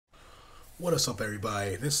What is up,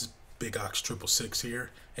 everybody? This is Big Ox 666 here,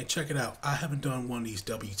 and check it out. I haven't done one of these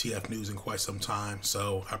WTF news in quite some time,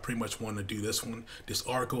 so I pretty much want to do this one. This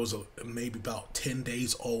article is maybe about 10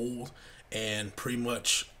 days old, and pretty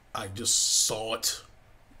much I just saw it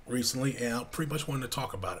recently, and I pretty much wanted to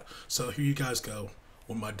talk about it. So here you guys go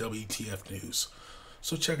with my WTF news.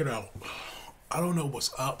 So check it out. I don't know what's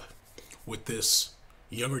up with this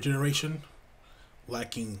younger generation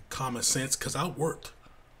lacking common sense, because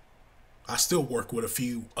I still work with a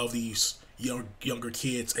few of these younger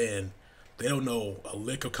kids, and they don't know a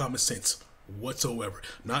lick of common sense whatsoever.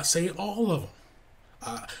 Not saying all of them.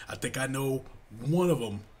 I think I know one of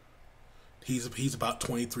them. He's about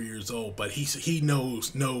 23 years old, but he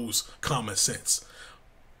knows common sense.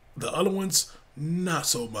 The other ones, not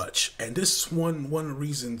so much. And this is one of the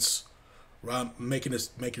reasons why I'm making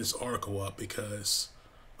this article up, because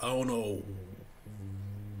I don't know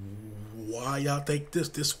why y'all think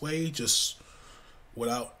this way, just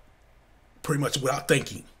pretty much without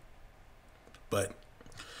thinking. But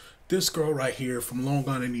this girl right here from Long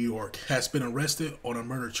Island, New York, has been arrested on a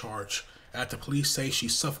murder charge after police say she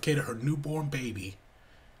suffocated her newborn baby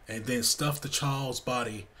and then stuffed the child's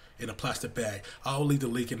body in a plastic bag. I'll leave the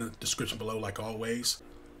link in the description below, like always.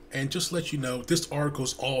 And just to let you know, this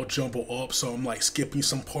article's all jumbled up, so I'm like skipping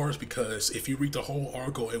some parts, because if you read the whole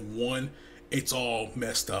article in one, it's all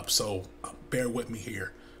messed up, so bear with me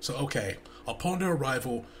here. So, okay, upon their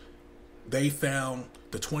arrival, they found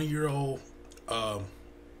the 20-year-old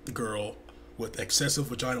girl with excessive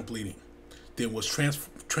vaginal bleeding, then was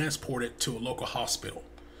transported to a local hospital.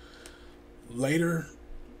 Later,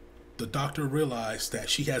 the doctor realized that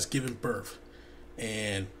she has given birth,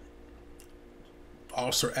 and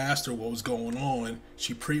officer asked her what was going on.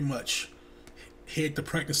 She pretty much hid the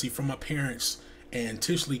pregnancy from her parents and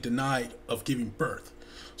intentionally denied of giving birth.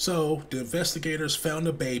 So the investigators found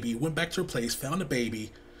the baby, went back to her place, found the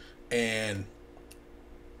baby, and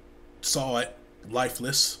saw it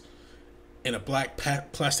lifeless in a black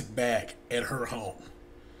plastic bag at her home.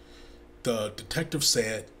 The detective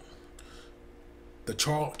said the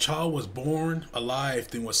child was born alive,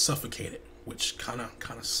 then was suffocated, which kind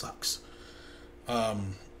of sucks. The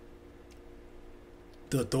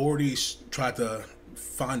authorities tried to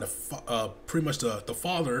find pretty much the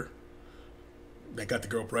father that got the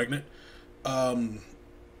girl pregnant.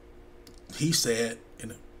 He said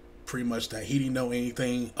pretty much that he didn't know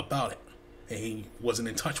anything about it, and he wasn't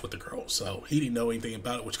in touch with the girl, so he didn't know anything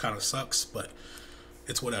about it, which kind of sucks, but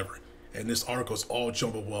it's whatever. And this article is all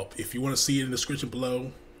jumbled up. If you want to see it in the description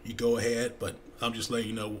below, you go ahead, but I'm just letting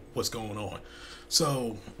you know what's going on.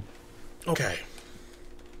 So, okay.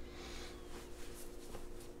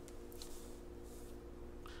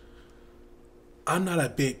 I'm not a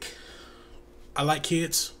big, I like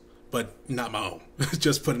kids, but not my own.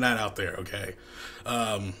 Just putting that out there, okay?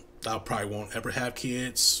 I probably won't ever have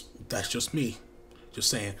kids. That's just me. Just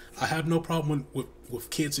saying. I have no problem with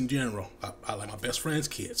kids in general. I like my best friend's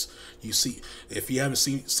kids. You see, if you haven't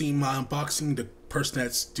seen my unboxing, the person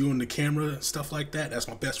that's doing the camera and stuff like that, that's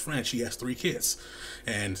my best friend. She has 3 kids.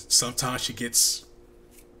 And sometimes she gets,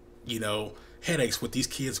 headaches with these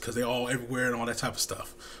kids because they're all everywhere and all that type of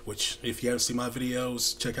stuff. Which, if you haven't seen my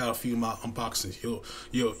videos, check out a few of my unboxings.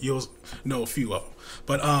 You'll know a few of them.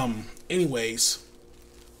 But anyways,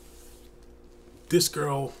 this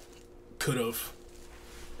girl could have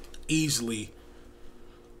easily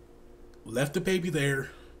left the baby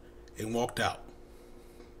there and walked out.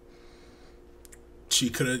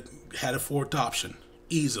 She could have had it for adoption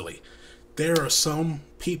easily. There are some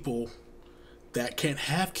people that can't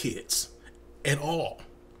have kids at all,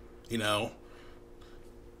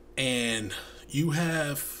 and you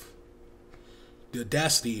have the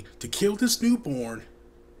audacity to kill this newborn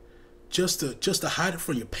just to hide it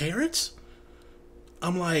from your parents.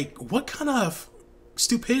 I'm like, what kind of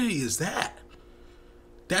stupidity is that?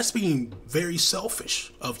 That's being very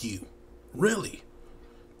selfish of you, really.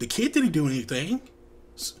 The kid didn't do anything.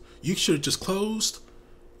 You should have just closed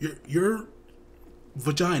your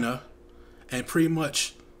vagina and pretty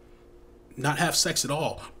much not have sex at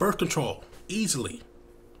all. Birth control, easily.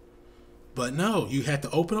 But no, you had to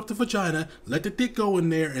open up the vagina, let the dick go in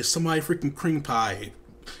there, and somebody freaking cream pie.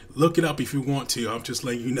 Look it up if you want to. I'm just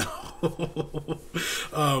letting you know.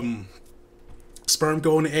 Sperm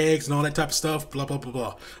go in the eggs and all that type of stuff. Blah blah blah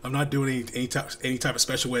blah. I'm not doing any type of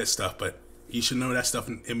special ed stuff, but you should know that stuff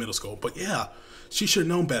in middle school. But yeah, she should have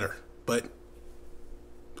known better. But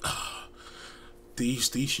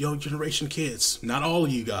these young generation kids, not all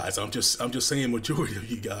of you guys. I'm just saying majority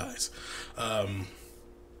of you guys.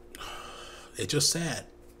 It's just sad.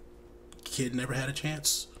 Kid never had a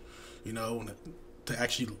chance, to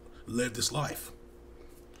actually live this life.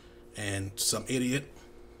 And some idiot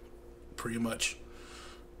pretty much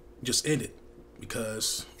just ended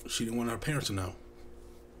because she didn't want her parents to know.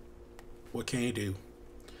 What can you do?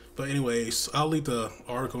 But anyways, I'll leave the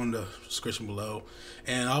article in the description below,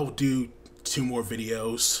 and I'll do 2 more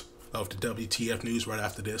videos of the WTF news right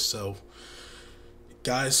after this. So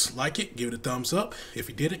guys, like it, give it a thumbs up. If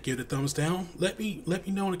you didn't, give it a thumbs down. Let me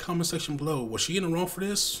know in the comment section below. Was she in the wrong for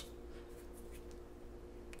this?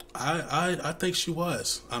 I think she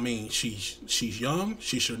was. I mean, she's young.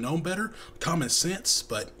 She should have known better. Common sense,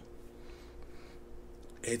 but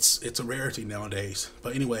it's a rarity nowadays.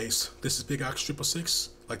 But anyways, this is Big Ox 666.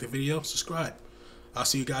 Like the video, subscribe. I'll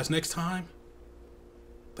see you guys next time.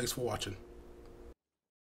 Thanks for watching.